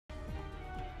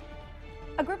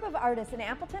A group of artists in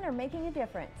Appleton are making a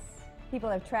difference. People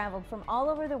have traveled from all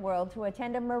over the world to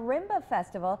attend a Marimba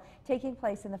festival taking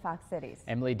place in the Fox Cities.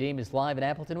 Emily Deem is live in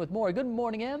Appleton with more. Good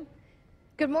morning, Em.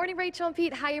 Good morning, Rachel and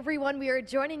Pete. Hi, everyone. We are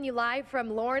joining you live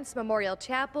from Lawrence Memorial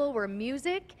Chapel, where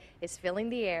music is filling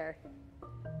the air.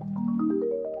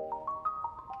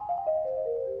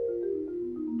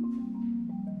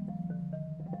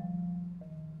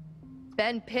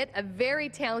 Ben Pitt, a very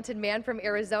talented man from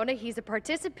Arizona. He's a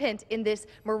participant in this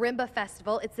Marimba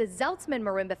festival. It's the Zeltsman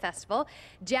Marimba Festival.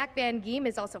 Jack Van Giem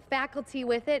is also faculty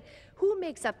with it. Who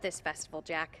makes up this festival,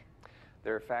 Jack?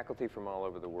 There are faculty from all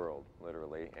over the world,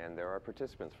 literally, and there are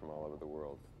participants from all over the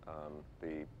world.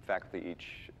 The faculty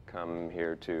each come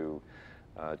here to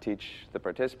teach the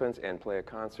participants and play a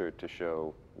concert to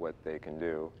show what they can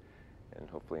do and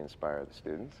hopefully inspire the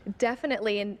students.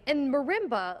 Definitely. And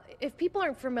marimba, if people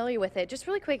aren't familiar with it, just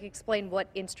really quick explain what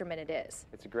instrument it is.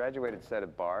 It's a graduated set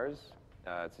of bars.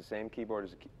 It's the same keyboard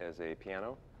as a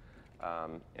piano.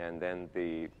 And then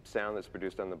the sound that's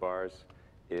produced on the bars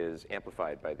is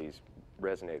amplified by these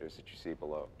resonators that you see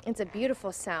below. It's a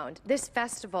beautiful sound. This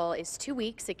festival is 2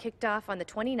 weeks. It kicked off on the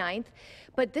 29th,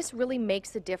 but this really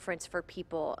makes a difference for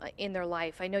people in their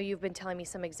life. I know you've been telling me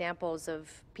some examples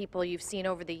of people you've seen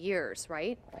over the years,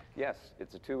 right? Yes,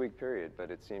 it's a 2-week period,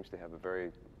 but it seems to have a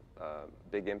very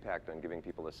big impact on giving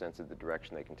people a sense of the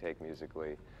direction they can take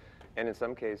musically. And in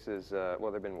some cases, well,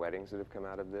 there have been weddings that have come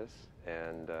out of this,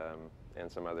 and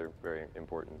some other very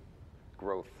important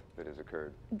growth that has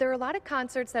occurred. There are a lot of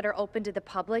concerts that are open to the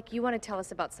public. You want to tell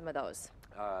us about some of those?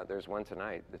 There's one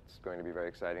tonight that's going to be very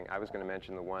exciting. I was going to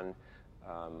mention the one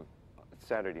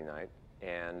Saturday night,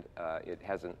 and it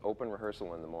has an open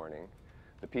rehearsal in the morning.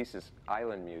 The piece is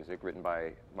Island Music, written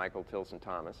by Michael Tilson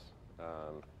Thomas,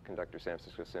 conductor, San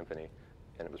Francisco Symphony,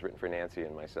 and it was written for Nancy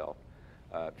and myself.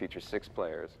 It features 6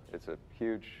 players. It's a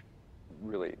huge,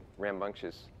 really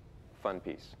rambunctious, fun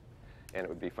piece. And it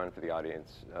would be fun for the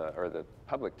audience or the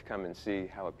public to come and see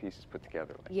how a piece is put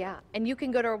together. Yeah, and you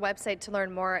can go to our website to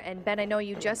learn more. And Ben, I know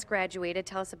you just graduated.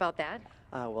 Tell us about that.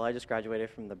 Well, I just graduated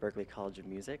from the Berklee College of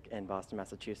Music in Boston,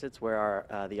 Massachusetts, where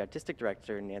the artistic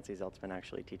director, Nancy Zeltsman,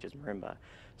 actually teaches marimba.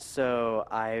 So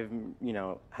I've,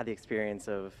 had the experience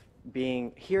of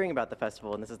hearing about the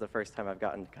festival, and this is the first time I've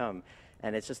gotten to come.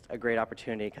 And it's just a great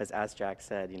opportunity because, as Jack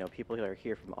said, people who are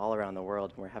here from all around the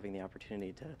world, and we're having the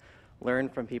opportunity to learn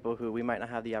from people who we might not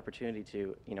have the opportunity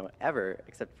to, ever,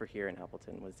 except for here in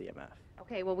Appleton with ZMF.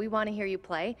 Okay, well, we want to hear you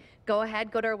play. Go ahead,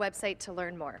 go to our website to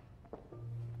learn more.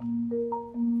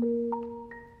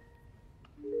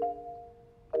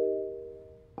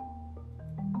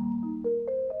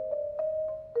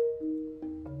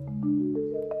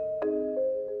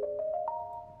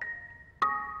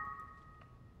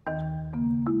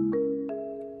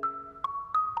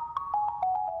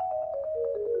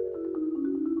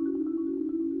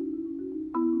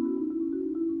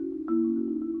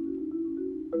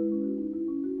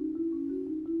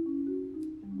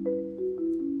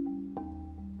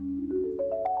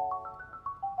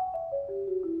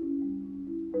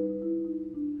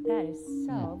 That is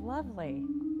so lovely,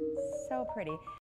 so pretty.